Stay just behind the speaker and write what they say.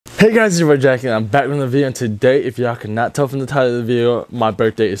Hey guys, it's your boy Jacky and I'm back with another video, and today, if y'all cannot tell from the title of the video, my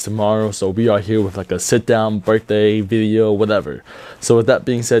birthday is tomorrow, so we are here with like a sit down birthday video, whatever. So with that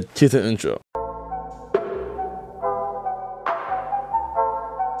being said, cue the intro.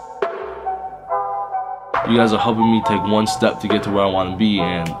 You guys are helping me take one step to get to where I want to be,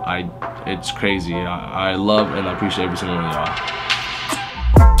 and it's crazy. I love and I appreciate every single one of y'all.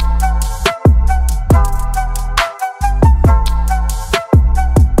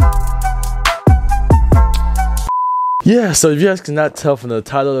 Yeah, so if you guys cannot tell from the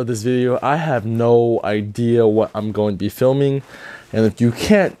title of this video, I have no idea what I'm going to be filming. And if you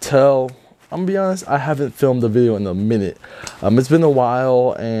can't tell, I'm gonna be honest, I haven't filmed a video in a minute. It's been a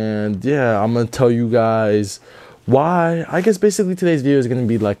while, and yeah, I'm gonna tell you guys why. I guess basically today's video is gonna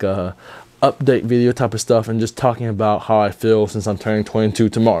be like a update video type of stuff, and just talking about how I feel since I'm turning 22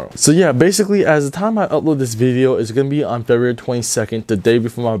 tomorrow. So yeah, basically as the time I upload this video is gonna be on February 22nd, the day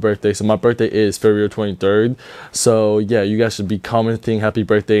before my birthday. So my birthday is February 23rd. So yeah, you guys should be commenting happy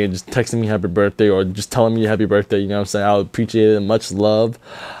birthday and just texting me happy birthday, or just telling me happy birthday, you know what I'm saying? I would appreciate it, much love.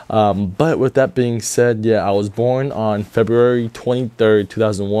 But with that being said, yeah, I was born on February 23rd,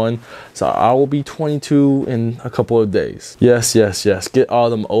 2001. So I will be 22 in a couple of days. Yes. Get all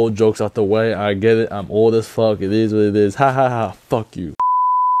them old jokes out the way. I get it. I'm old as fuck. It is what it is. Ha ha ha. Fuck you.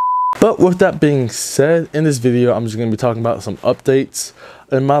 But with that being said, in this video, I'm just going to be talking about some updates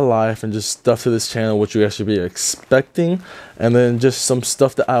in my life and just stuff to this channel, what you guys should be expecting, and then just some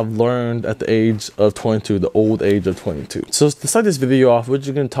stuff that I've learned at the age of 22, the old age of 22. So to start this video off, we're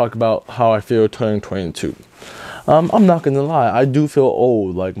just going to talk about how I feel turning 22. I'm not going to lie, I do feel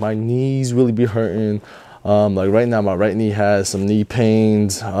old. Like, my knees really be hurting. Like right now, my right knee has some knee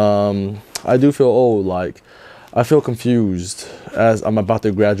pains. I do feel old. Like, I feel confused as I'm about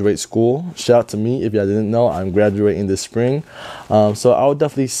to graduate school. Shout out to me, if y'all didn't know, I'm graduating this spring. So I would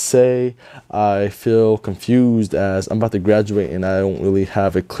definitely say I feel confused as I'm about to graduate and I don't really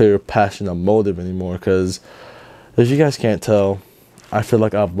have a clear passion or motive anymore. Because if you guys can't tell, I feel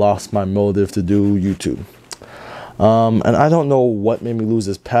like I've lost my motive to do YouTube. And I don't know what made me lose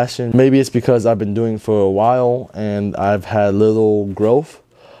this passion. Maybe it's because I've been doing it for a while and I've had little growth.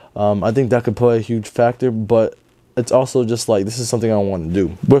 I think that could play a huge factor, but it's also just like, this is something I want to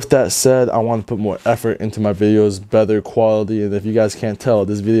do. With that said, I want to put more effort into my videos, better quality. And if you guys can't tell,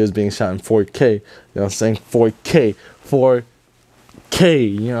 this video is being shot in 4K. You know what I'm saying? 4K.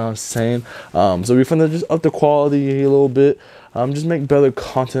 You know what I'm saying? So we're gonna just up the quality a little bit. Just make better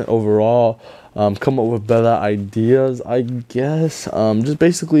content overall. Come up with better ideas, I guess. Just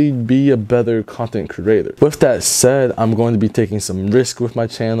basically be a better content creator. With that said, I'm going to be taking some risk with my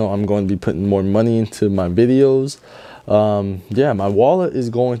channel. I'm going to be putting more money into my videos. Yeah, my wallet is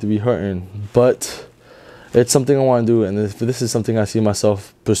going to be hurting, but it's something I want to do. And if this is something I see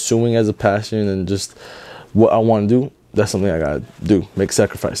myself pursuing as a passion and just what I want to do, that's something I gotta do, make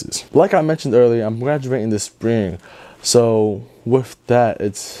sacrifices. Like I mentioned earlier, I'm graduating this spring. So with that,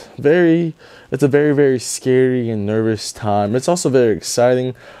 it's a very, very scary and nervous time. It's also very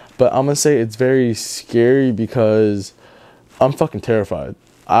exciting, but I'm gonna say it's very scary because I'm fucking terrified.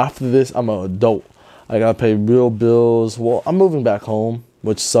 After this, I'm an adult. I gotta pay real bills. Well, I'm moving back home,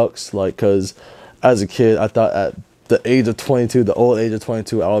 which sucks. Like, cause as a kid, I thought at the age of 22, the old age of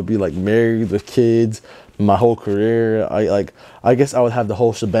 22, I would be like married with kids, my whole career. I guess I would have the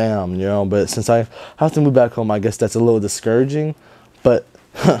whole shabam, you know. But since I have to move back home, I guess that's a little discouraging. But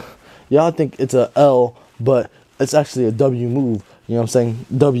y'all think it's a L, but it's actually a W move. You know what I'm saying?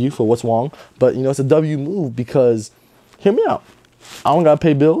 W for what's wrong. But you know, it's a W move because, hear me out, I don't gotta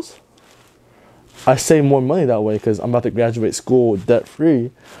pay bills. I save more money that way because I'm about to graduate school debt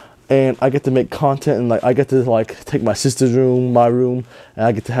free. And I get to make content, and like I get to like take my sister's room, my room, and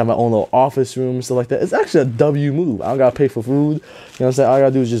I get to have my own little office room and stuff like that. It's actually a W move. I don't gotta pay for food. You know what I'm saying? All I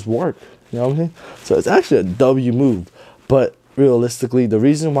gotta do is just work. You know what I'm saying? So it's actually a W move. But realistically, the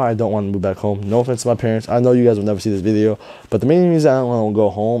reason why I don't want to move back home, no offense to my parents, I know you guys will never see this video, but the main reason I don't want to go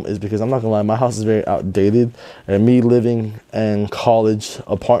home is because I'm not gonna lie, my house is very outdated, and me living in college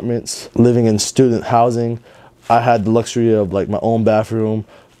apartments, living in student housing, I had the luxury of like my own bathroom,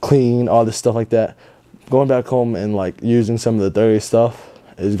 clean, all this stuff like that. Going back home and like using some of the dirty stuff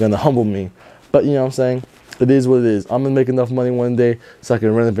is gonna humble me. But you know what I'm saying? It is what it is. I'm gonna make enough money one day so I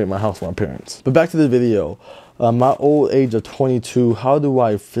can renovate my house for my parents. But back to the video. My old age of 22, how do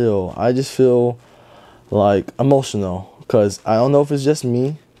I feel? I just feel like emotional, because I don't know if it's just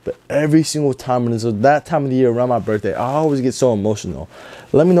me, but every single time when it's that time of the year around my birthday, I always get so emotional.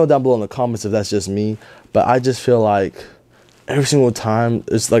 Let me know down below in the comments if that's just me, but I just feel like every single time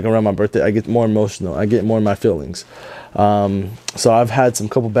it's like around my birthday, I get more emotional. I get more in my feelings. So I've had some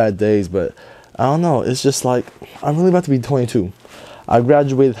couple bad days, but I don't know. It's just like, I'm really about to be 22. I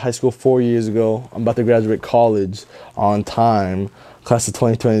graduated high school 4 years ago. I'm about to graduate college on time. Class of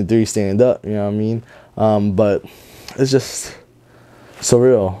 2023, stand up, you know what I mean? But it's just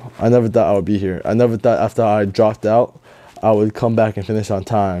surreal. I never thought I would be here. I never thought after I dropped out, I would come back and finish on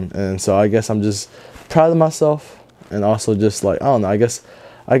time. And so I guess I'm just proud of myself, and also just like, I don't know, I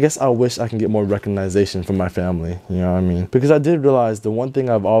guess I wish I can get more recognition from my family, you know what I mean? Because I did realize the one thing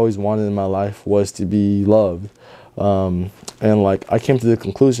I've always wanted in my life was to be loved. And like, I came to the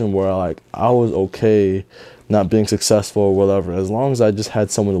conclusion where like, I was okay not being successful or whatever, as long as I just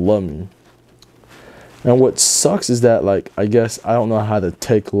had someone to love me. And what sucks is that, like, I guess I don't know how to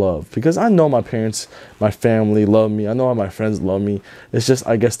take love, because I know my parents, my family love me. I know how my friends love me. It's just,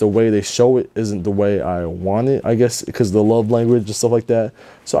 I guess the way they show it isn't the way I want it, I guess, because the love language and stuff like that.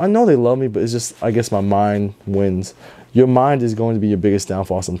 So I know they love me, but it's just, I guess my mind wins. Your mind is going to be your biggest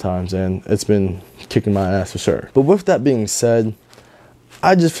downfall sometimes, and it's been kicking my ass for sure. But with that being said,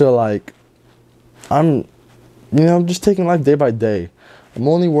 I just feel like I'm just taking life day by day. I'm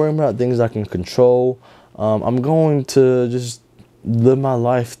only worrying about things I can control. I'm going to just live my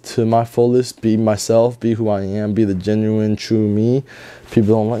life to my fullest, be myself, be who I am, be the genuine, true me.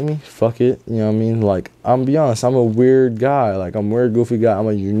 People don't like me, fuck it, you know what I mean? Like, I'm be honest, I'm a weird guy. Like, I'm a weird, goofy guy. I'm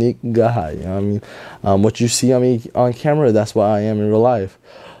a unique guy, you know what I mean? What you see on me on camera, that's what I am in real life.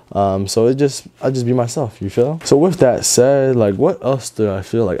 So I just be myself, you feel? So with that said, like, what else do I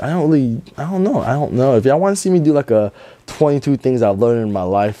feel like? I don't know. If y'all want to see me do like a 22 things I've learned in my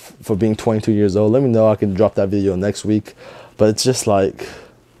life for being 22 years old, let me know. I can drop that video next week. But it's just like,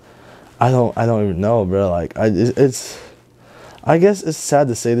 I don't even know, bro. Like, I guess it's sad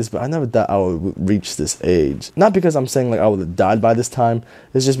to say this, but I never thought I would reach this age. Not because I'm saying like I would have died by this time.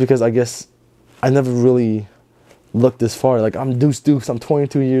 It's just because I guess I never really look this far. Like, I'm deuce, I'm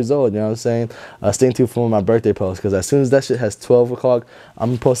 22 years old, you know what I'm saying? Stay tuned for my birthday post, because as soon as that shit has 12 o'clock,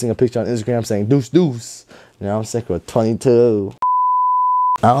 I'm posting a picture on Instagram saying deuce. You know, I'm sick with 22.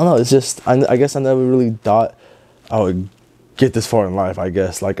 I don't know, it's just, I guess I never really thought I would get this far in life, I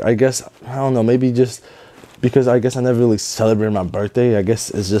guess. Like, I don't know, maybe just because I guess I never really celebrated my birthday. I guess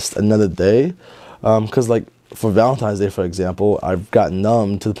it's just another day. Because like, for Valentine's Day, for example, I've gotten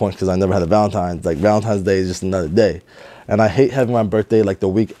numb to the point because I never had a Valentine's. Like, Valentine's Day is just another day. And I hate having my birthday like the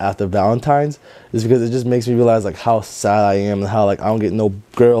week after Valentine's, is because it just makes me realize like how sad I am, and how like I don't get no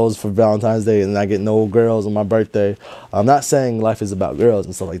girls for Valentine's Day, and I get no girls on my birthday. I'm not saying life is about girls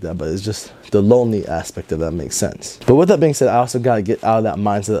and stuff like that, but it's just the lonely aspect of that makes sense. But with that being said, I also got to get out of that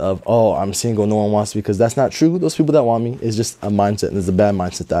mindset of, oh, I'm single, no one wants me, because that's not true. Those people that want me is just a mindset, and it's a bad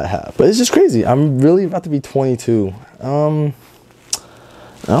mindset that I have. But it's just crazy. I'm really about to be 22. I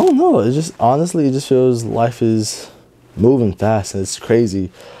don't know. It just, honestly, it just feels life is moving fast, and it's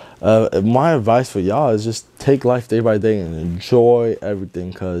crazy. My advice for y'all is just take life day by day and enjoy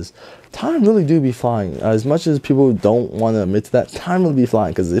everything, because time really do be flying. As much as people don't want to admit to that, time really be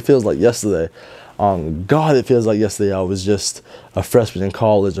flying, because it feels like yesterday. God, it feels like yesterday I was just a freshman in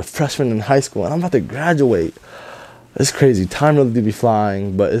college, a freshman in high school, and I'm about to graduate. It's crazy. Time really do be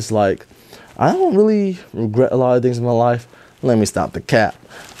flying, but it's like, I don't really regret a lot of things in my life. Let me stop the cap.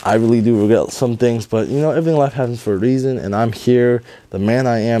 I really do regret some things, but you know, everything in life happens for a reason, and I'm here. The man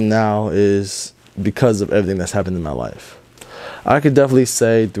I am now is because of everything that's happened in my life. I could definitely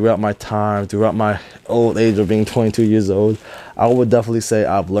say throughout my time, throughout my old age of being 22 years old, I would definitely say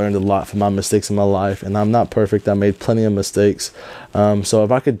I've learned a lot from my mistakes in my life, and I'm not perfect. I made plenty of mistakes. So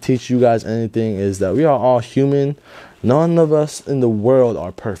if I could teach you guys anything, is that we are all human. None of us in the world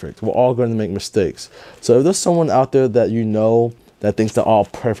are perfect. We're all going to make mistakes. So if there's someone out there that you know that thinks they're all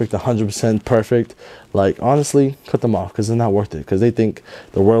perfect, 100% perfect, like, honestly, cut them off, because it's not worth it, because they think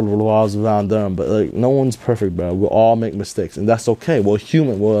the world revolves around them. But like, no one's perfect, bro. We'll all make mistakes, and that's okay. We're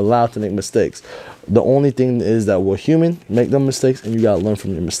human. We're allowed to make mistakes. The only thing is that we're human, make them mistakes, and you gotta learn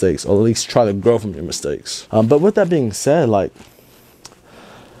from your mistakes, or at least try to grow from your mistakes. But with that being said, like,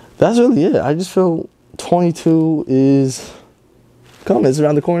 that's really it. I just feel 22 is coming. It's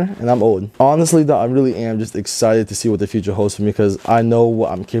around the corner, and I'm old. Honestly, though, I really am just excited to see what the future holds for me, because I know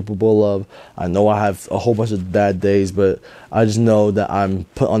what I'm capable of. I know I have a whole bunch of bad days, but I just know that I'm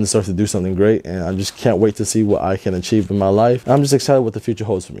put on this earth to do something great, and I just can't wait to see what I can achieve in my life. I'm just excited what the future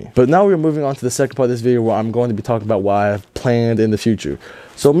holds for me. But now we're moving on to the second part of this video, where I'm going to be talking about what I have planned in the future.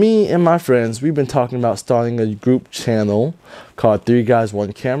 So me and my friends, we've been talking about starting a group channel called 3 Guys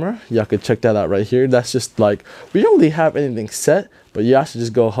 1 Camera. Y'all could check that out right here. That's just like, we don't really have anything set, but y'all should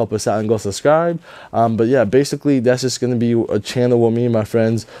just go help us out and go subscribe. But yeah, basically that's just going to be a channel where me and my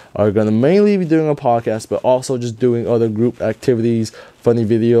friends are going to mainly be doing a podcast, but also just doing other group activities, funny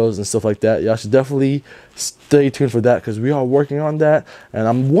videos and stuff like that. Y'all should definitely stay tuned for that, because we are working on that, and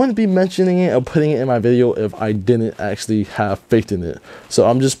I wouldn't be mentioning it or putting it in my video if I didn't actually have faith in it. So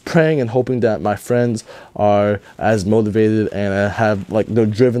I'm just praying and hoping that my friends are as motivated and have, like, they're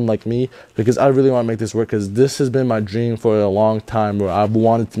driven like me, because I really want to make this work, because this has been my dream for a long time, where I've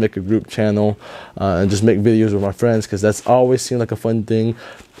wanted to make a group channel and just make videos with my friends, because that's always seemed like a fun thing.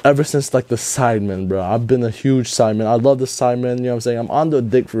 Ever since, like, the Sidemen, bro. I've been a huge Sidemen. I love the Sidemen, you know what I'm saying? I'm on the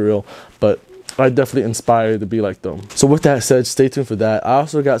dick for real, but I definitely inspired to be like them. So with that said, stay tuned for that. I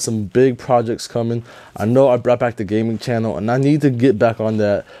also got some big projects coming. I know I brought back the gaming channel, and I need to get back on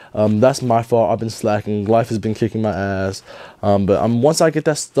that. That's my fault. I've been slacking. Life has been kicking my ass. But once I get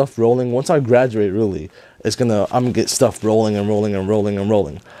that stuff rolling, once I graduate, really, I'm gonna get stuff rolling and rolling and rolling and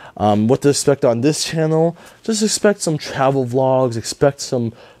rolling. What to expect on this channel? Just expect some travel vlogs, expect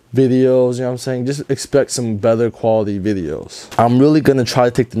some videos, you know what I'm saying? Just expect some better quality videos. I'm really gonna try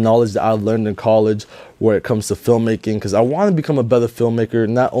to take the knowledge that I learned in college where it comes to filmmaking, because I want to become a better filmmaker,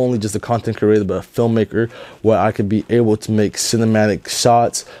 not only just a content creator, but a filmmaker where I could be able to make cinematic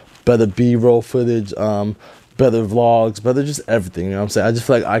shots, better B-roll footage, better vlogs, better just everything, you know what I'm saying? I just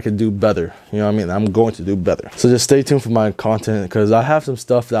feel like I could do better, you know what I mean? I'm going to do better. So just stay tuned for my content, because I have some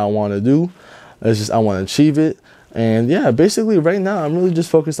stuff that I want to do. It's just I want to achieve it. And yeah, basically right now I'm really just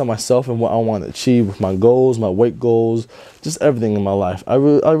focused on myself and what I want to achieve with my goals, my weight goals, just everything in my life. I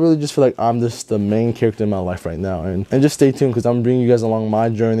really just feel like I'm just the main character in my life right now. And just stay tuned, because I'm bringing you guys along my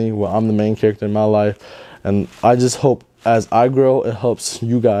journey where I'm the main character in my life. And I just hope as I grow, it helps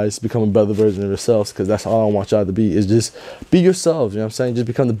you guys become a better version of yourselves, because that's all I want y'all to be, is just be yourselves, you know what I'm saying? Just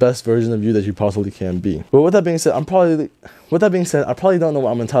become the best version of you that you possibly can be. But with that being said, I probably don't know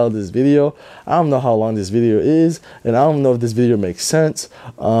what I'm entitled this video. I don't know how long this video is, and I don't know if this video makes sense.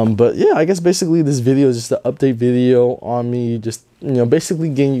 But yeah, I guess basically this video is just an update video on me, just, you know, basically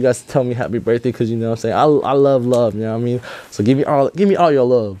getting you guys to tell me happy birthday, because, you know what I'm saying, I love love, you know what I mean? So give me all your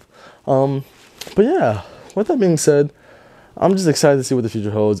love. But yeah, with that being said, I'm just excited to see what the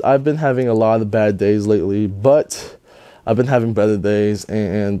future holds. I've been having a lot of bad days lately, but I've been having better days,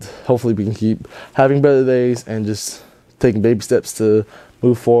 and hopefully we can keep having better days and just taking baby steps to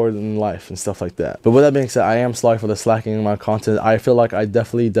move forward in life and stuff like that. But with that being said, I am sorry for the slacking in my content. I feel like I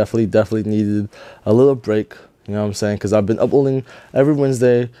definitely needed a little break, you know what I'm saying? Because I've been uploading every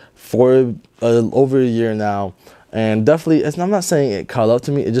Wednesday for over a year now, and definitely, I'm not saying it caught up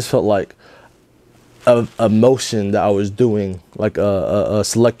to me. It just felt like a motion that I was doing, like a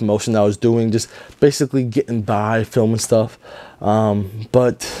select motion that I was doing, just basically getting by, filming stuff.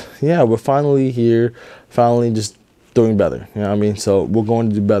 But yeah, we're finally here, finally just doing better, you know what I mean? So we're going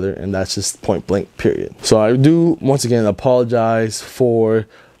to do better, and that's just point blank, period. So I do once again apologize for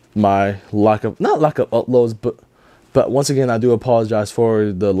my not lack of uploads, but once again, I do apologize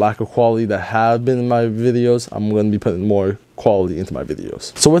for the lack of quality that have been in my videos. I'm going to be putting more quality into my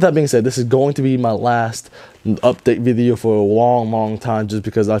videos. So with that being said, this is going to be my last update video for a long time, just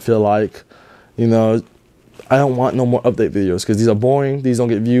because I feel like, you know, I don't want no more update videos, because these are boring, these don't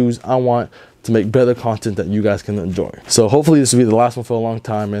get views. I want to make better content that you guys can enjoy. So hopefully this will be the last one for a long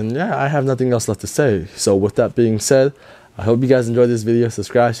time, and yeah, I have nothing else left to say. So with that being said, I hope you guys enjoyed this video.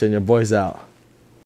 Subscribe, share, and your boys out.